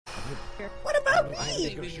What about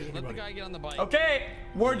me? Let the guy get on the bike. Okay,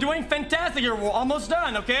 we're doing fantastic here. We're almost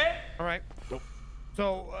done, okay? All right.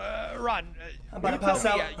 So, Ron, I'm about to pass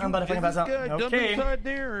out. I'm about to fucking pass out. Okay. Inside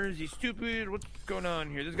there, or is he stupid? What's going on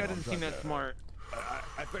here? This guy doesn't seem that smart.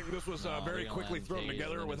 I think this was very quickly thrown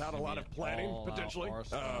together without a lot of planning, potentially.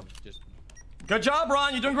 Good job,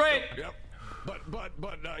 Ron. You're doing great. Yep. But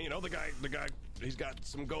you know, the guy, he's got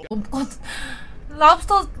some gold.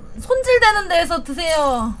 랍스터 손질되는 데서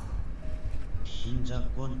드세요.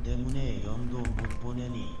 신작권 때문에 영도 못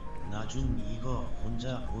보내니 나중 이거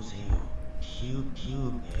혼자 보세요. 키읔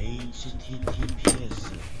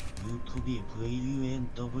https 유튜브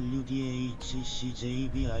vunwdhcjbia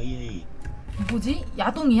뭐지?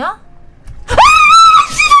 야동이야?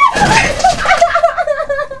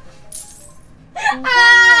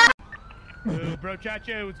 Bro,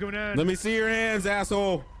 Chacho, what's going on? Let me see your hands,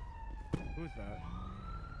 asshole. Who's that?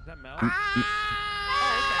 Is that Mel?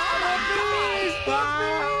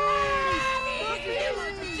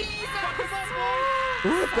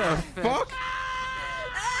 What the fuck?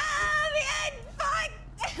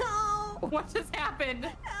 What just happened?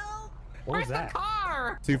 Help. Where's the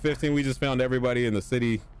car? 215, we just found everybody in the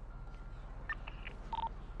city.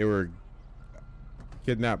 They were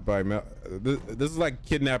kidnapped by this is like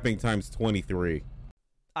kidnapping times 23.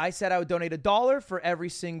 I said I would donate $1 for every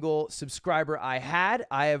single subscriber I had.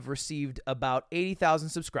 I have received about 80,000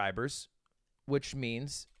 subscribers, which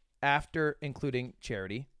means after including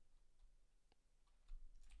charity,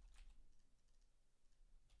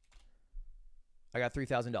 I got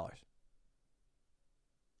 $3,000.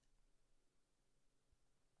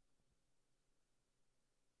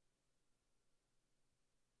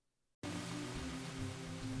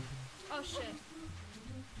 Oh shit.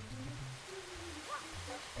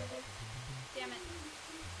 Damn it.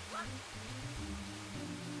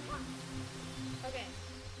 Okay.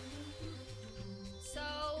 So,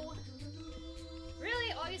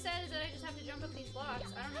 really, all you said is that I just have to jump up these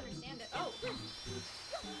blocks. I don't understand it. Oh!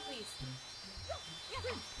 Please.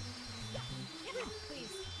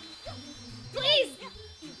 Please. Please!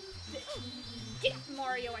 Get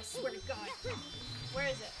Mario, I swear to God. Where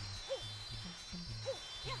is it?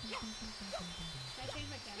 Can I change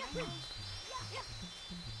my camera?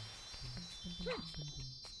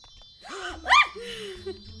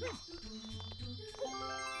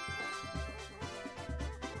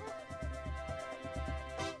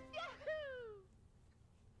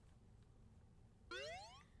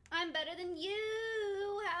 I'm better than you.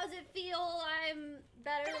 How's it feel? I'm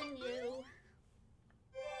better than you.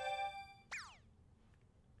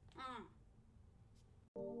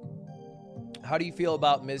 How do you feel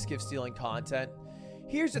about Mizkif stealing content?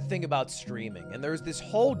 Here's the thing about streaming, and there's this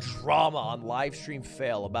whole drama on Livestream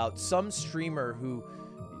Fail about some streamer who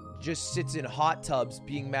just sits in hot tubs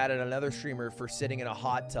being mad at another streamer for sitting in a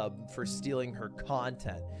hot tub for stealing her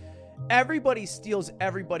content. Everybody steals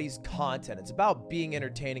everybody's content. It's about being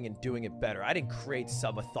entertaining and doing it better. I didn't create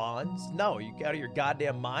subathons. No, you out of your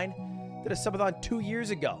goddamn mind? Did a subathon 2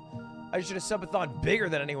 years ago. I just did a subathon bigger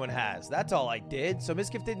than anyone has. That's all I did. So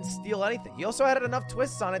Mizkif didn't steal anything. He also had enough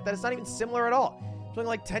twists on it that it's not even similar at all. I'm playing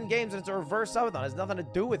like 10 games and it's a reverse subathon. It has nothing to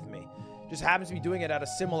do with me. Just happens to be doing it at a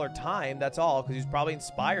similar time. That's all, because he's probably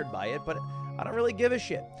inspired by it. But I don't really give a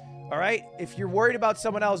shit. All right? If you're worried about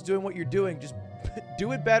someone else doing what you're doing, just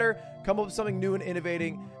do it better. Come up with something new and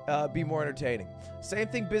innovating. Be more entertaining. Same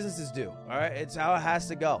thing businesses do. All right? It's how it has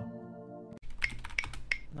to go.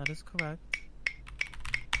 That is correct.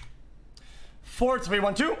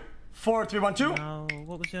 4312. 4312. Now,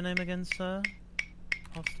 what was your name again, sir?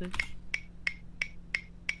 Hostage.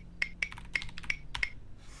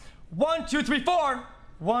 1 2 3 4.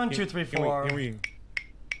 1 2 3 4. Can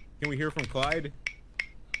we hear from Clyde?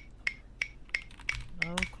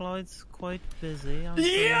 Oh, Clyde's quite busy.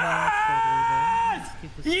 Yes!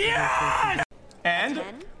 Yes! And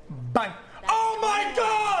bang! Oh my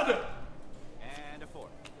God! And a 4.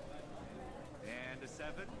 And a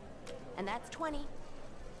 7. And that's 20.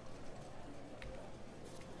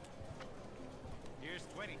 Here's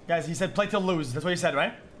 20. Guys, he said play to lose. That's what he said,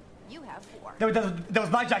 right? You have 4. That was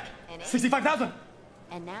blackjack. 65,000.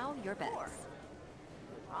 And now your bets.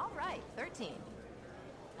 All right, 13.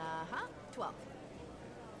 12.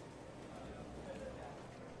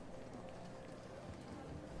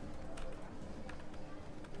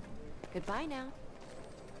 Goodbye now.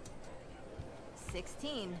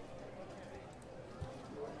 16.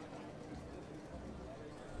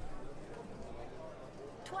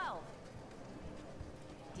 12.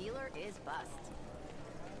 Dealer is bust.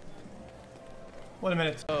 Wait a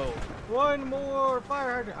minute. Oh. One more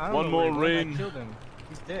fire hydrant. One more rain.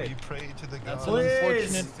 He's dead. We pray to the gods. That's an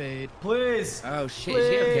unfortunate fate. Please. Oh shit. Please. Is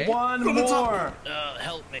he okay? One more.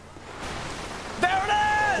 Help me. There it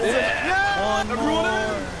is! One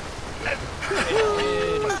more.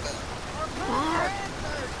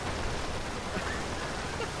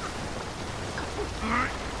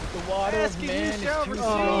 The water of man is too deep.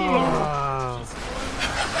 One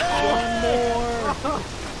more.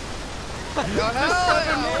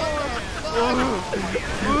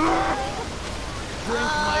 Drink,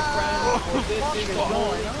 my friend. This is going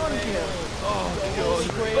on here. Oh,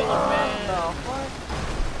 Grail of man.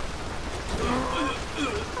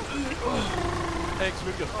 Thanks,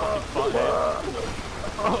 move your fucking butt head.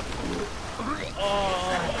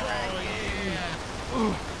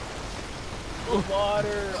 The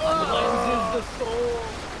water cleanses the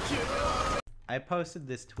soul. I posted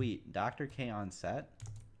this tweet, Dr. K on set.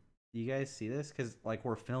 Do you guys see this? Because, like,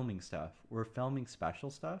 we're filming stuff. We're filming special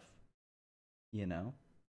stuff. You know?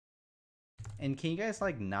 And can you guys,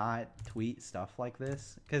 like, not tweet stuff like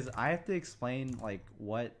this? Because I have to explain, like,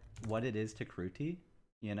 what it is to Kruti,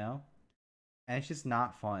 you know? And it's just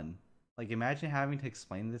not fun. Like, imagine having to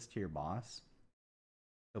explain this to your boss.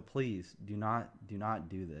 So please, do not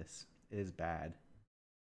do this. It is bad.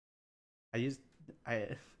 I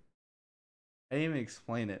didn't even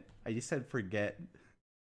explain it. I just said forget.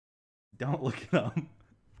 Don't look it up.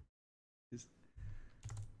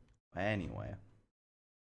 Anyway.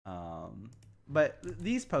 But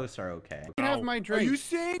these posts are okay. I have my drink. Are you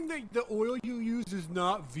saying that the oil you use is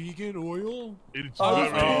not vegan oil? It's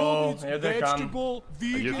it's vegetable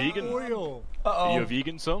vegan vegan? oil. Are you a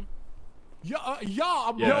vegan, son? Yeah,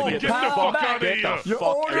 I'm get the fuck out of here. Get the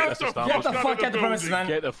fuck out of the premises, man.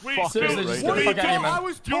 Get the fuck out of here. I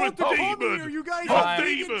was told to come here. You guys have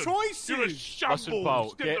vegan choices. You're a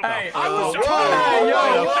shambles. Hey, I was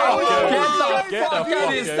get the fuck out of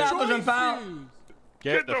the establishment, pal.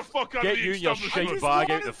 Get the fuck out of the establishment. Get you and your shit bag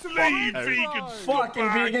out the fuck out. Fucking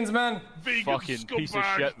vegans, man. Fucking piece of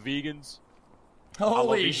shit vegans.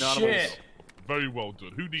 Holy shit. Very well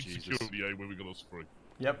done. Who needs security, when we got us free?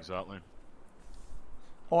 Yep. Exactly.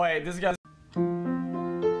 Oh, wait, this guy's...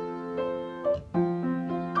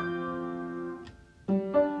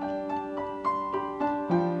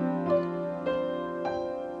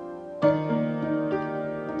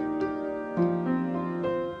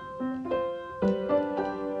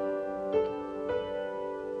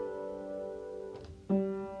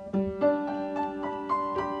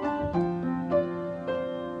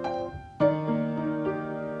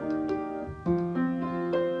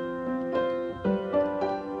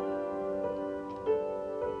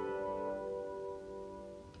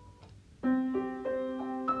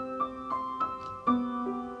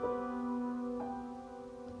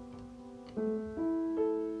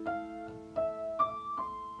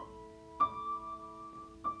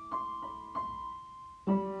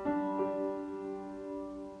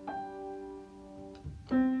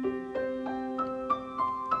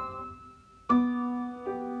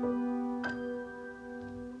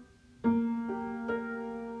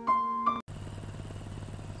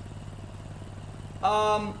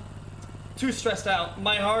 Too stressed out.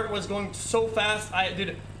 My heart was going so fast.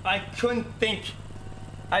 I couldn't think.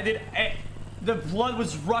 The blood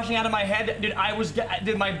was rushing out of my head. Dude,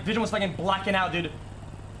 my vision was fucking blacking out, dude.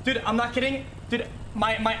 Dude, I'm not kidding. Dude,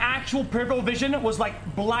 my actual peripheral vision was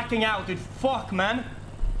like blacking out, dude. Fuck, man.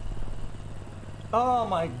 Oh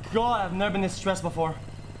my god, I've never been this stressed before.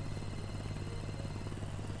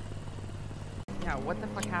 Yeah, what the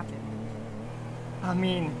fuck happened? I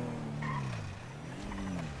mean,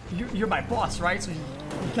 you're my boss, right? So you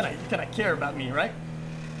kinda care about me, right?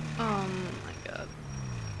 Oh my god.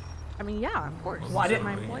 I mean, yeah, of course. Well,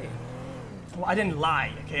 my employee. Well, I didn't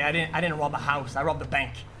lie, okay? I didn't rob a house. I robbed a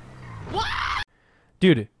bank. What?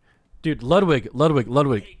 Dude, Ludwig.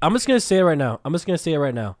 I'm just gonna say it right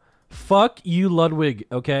now. Fuck you, Ludwig,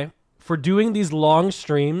 okay? For doing these long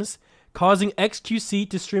streams, causing xQc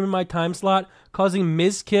to stream in my time slot, causing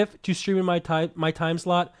Mizkif to stream in my time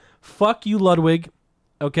slot. Fuck you, Ludwig,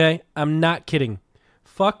 okay? I'm not kidding.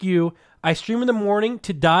 Fuck you. I stream in the morning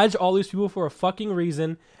to dodge all these people for a fucking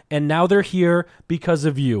reason, and now they're here because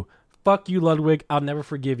of you. Fuck you, Ludwig. I'll never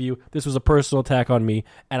forgive you. This was a personal attack on me,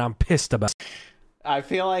 and I'm pissed about it. I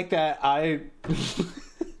feel like that I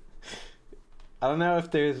don't know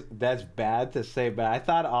if that's bad to say, but I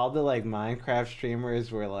thought all the like Minecraft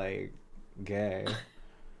streamers were like gay.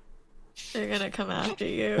 They're gonna come after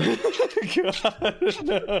you. God,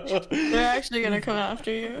 no. They're actually gonna come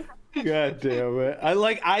after you. God damn it.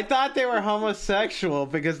 I thought they were homosexual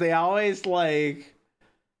because they always like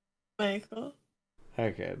Michael.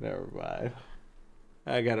 Okay, never mind.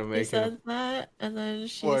 I gotta She make said it. that, and then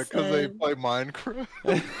she What, because they said, play Minecraft?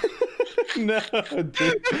 No,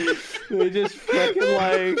 dude. They just fucking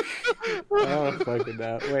like. Oh, fucking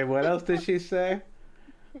no. Wait, what else did she say?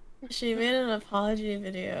 she made an apology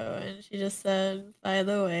video, and she just said, by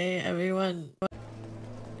the way, everyone.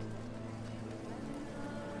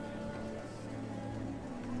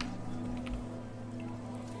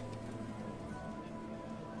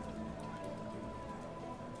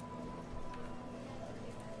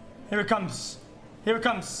 Here it comes. Here it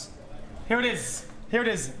comes. Here it is. Here it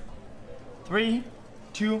is. 3,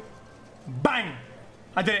 2, bang!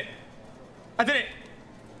 I did it. I did it.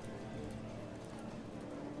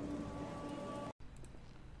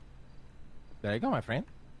 There you go, my friend.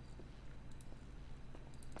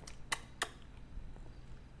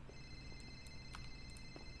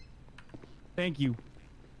 Thank you.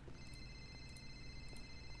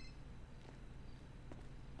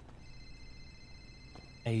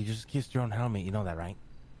 Hey, you just kissed your own helmet. You know that, right?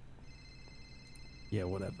 Yeah,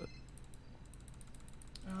 whatever.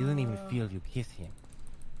 You didn't even feel you kissed him.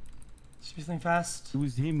 She's something fast. It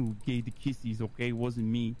was him who gave the kisses, okay? It wasn't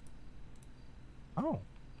me. Oh.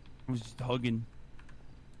 I was just hugging.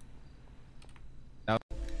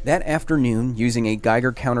 That afternoon, using a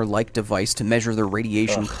Geiger counter-like device to measure the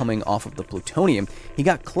radiation coming off of the plutonium, he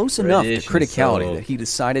got close enough to criticality that he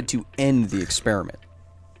decided to end the experiment.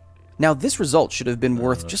 Now, this result should have been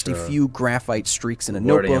worth just a few graphite streaks in a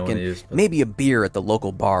notebook and maybe a beer at the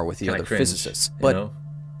local bar with the other physicists. But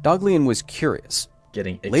Doglian was curious.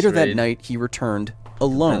 Later that night, he returned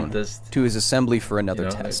alone to his assembly for another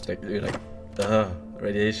test.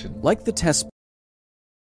 Radiation. Like the test.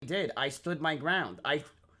 Did I stood my ground.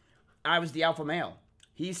 I was the alpha male.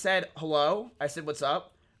 He said hello. I said what's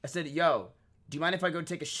up. I said yo, do you mind if I go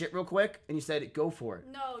take a shit real quick? And he said go for it.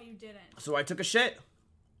 No, you didn't. So I took a shit.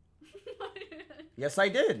 Yes, I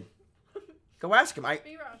did. Go ask him. I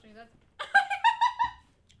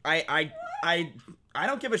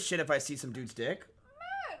don't give a shit if I see some dude's dick.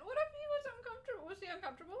 Matt, what if he was uncomfortable? Was he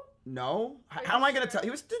uncomfortable? No. How am I gonna tell?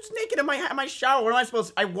 He was just naked in my shower. What am I supposed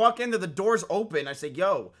to? I walk into the door's open. I say,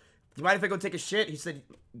 yo, do you mind if I go take a shit? He said,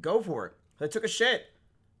 go for it. So I took a shit.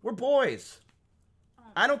 We're boys.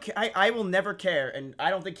 I don't care. I will never care, and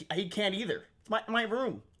I don't think he can't either. It's my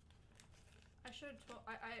room. I should.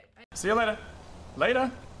 See you later.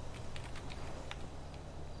 Later.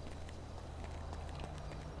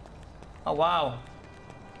 Oh wow.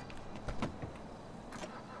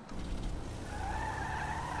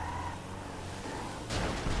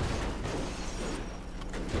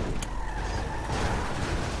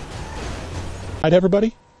 Hi to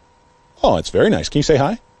everybody. Oh, it's very nice. Can you say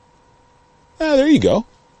hi? Ah, there you go.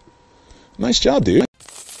 Nice job, dude.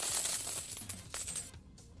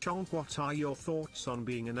 Chonk, what are your thoughts on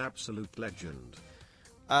being an absolute legend?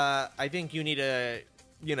 I think you need to,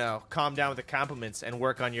 calm down with the compliments and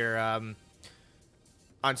work on your,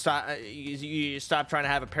 you stop trying to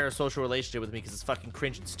have a parasocial relationship with me because it's fucking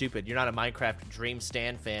cringe and stupid. You're not a Minecraft Dream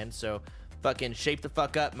Stand fan, so fucking shape the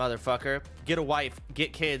fuck up, motherfucker. Get a wife,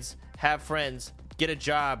 get kids, have friends, get a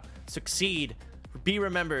job, succeed, be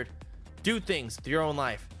remembered, do things with your own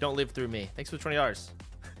life. Don't live through me. Thanks for the $20.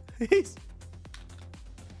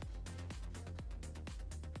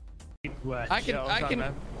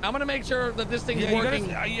 I'm gonna make sure that this thing's working.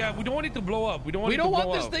 Yeah, we don't want it to blow up. We don't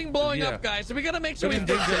want this thing blowing up, guys. So we gotta make sure we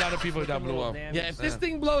fix a lot of people that blew up. Yeah, if this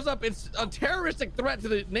thing blows up, it's a terroristic threat to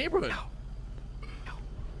the neighborhood.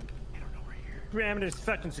 Parameters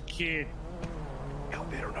fucking secured. Yo,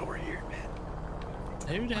 they don't know we're here, man.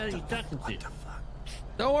 Who the hell are you talking to?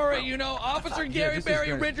 Don't worry, Officer Gary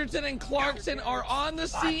Barry Richardson and Clarkson are on the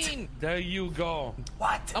scene. There you go.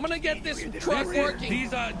 What? I'm gonna get this truck working.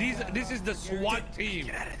 This is the SWAT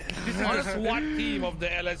team. This is the SWAT team of the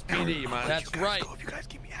LSPD, man. That's right.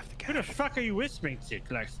 Who the fuck are you whispering to,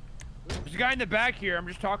 Clarkson? There's a guy in the back here. I'm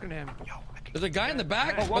just talking to him. There's a guy in the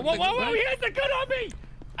back? Whoa, he has a gun on me!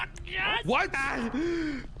 What?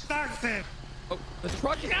 Clarkson! Oh, the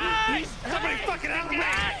truck is... Guys! Somebody fucking help me!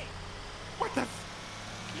 What the...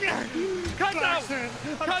 Clarkson!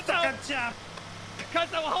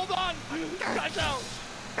 Cuzzo, hold on! Cuzzo!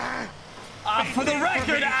 For the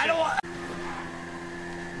record, I don't want...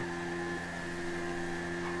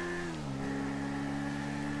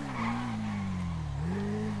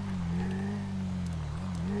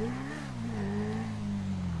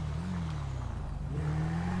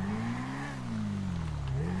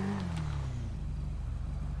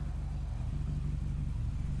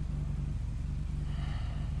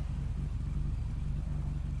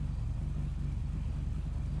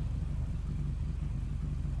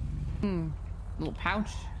 Little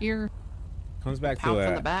pouch here. Comes back Out to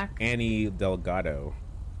from the back. Annie Delgado.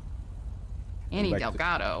 Annie Like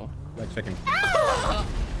Delgado. Like chicken.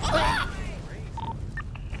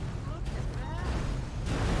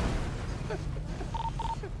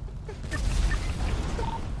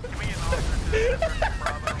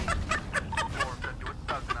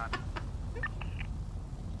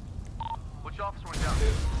 Which officer went down?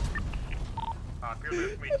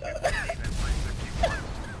 Fearless meet 251.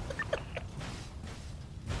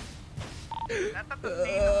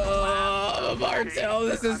 Martel,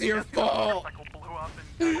 this is your fault.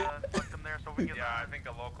 Yeah, I think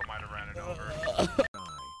a local might have ran it over.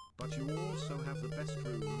 But you also have the best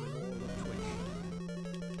room in all of Twitch.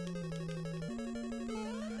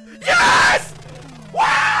 Yes!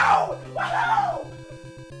 Wow! Wow!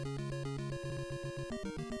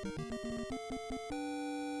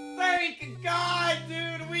 Thank God,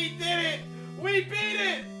 dude! We did it! We beat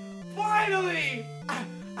it! Finally!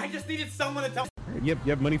 I just needed someone to tell. You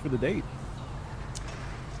have money for the date.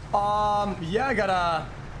 Yeah, I got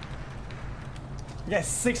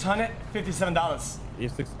 $657.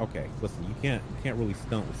 Okay, listen, you can't really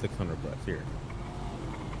stunt with $600 here.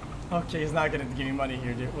 Okay, he's not gonna give me money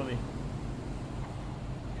here, dude, will he?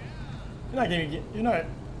 You're not giving me, you're not.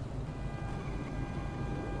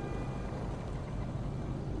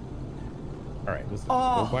 All right, listen,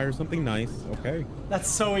 go buy her something nice, okay? That's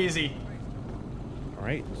so easy. All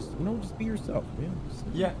right, just be yourself, man.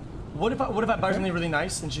 Yeah. What if I buy something really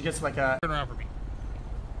nice and she gets like a... Turn around for me.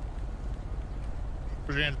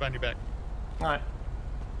 Put your hands behind your back. Alright.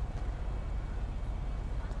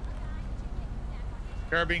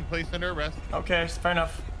 You are being placed under arrest. Okay, fair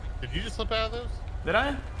enough. Did you just slip out of those? Did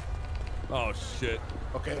I? Oh shit.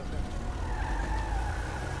 Okay.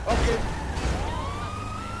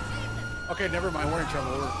 Okay, never mind. We're in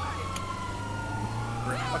trouble.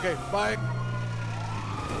 Okay, bye.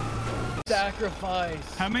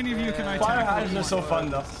 Sacrifice. How many of you can I Fire tackle? hydrants are so fun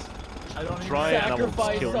though. I don't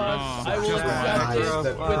sacrifice us. I will accept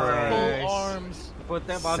it with full arms. Put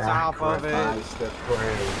them on top of it. Yes!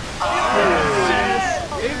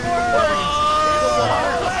 It worked!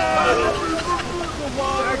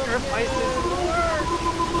 Sacrifices work!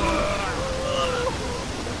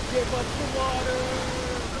 Give us the water!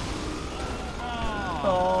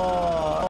 Oh.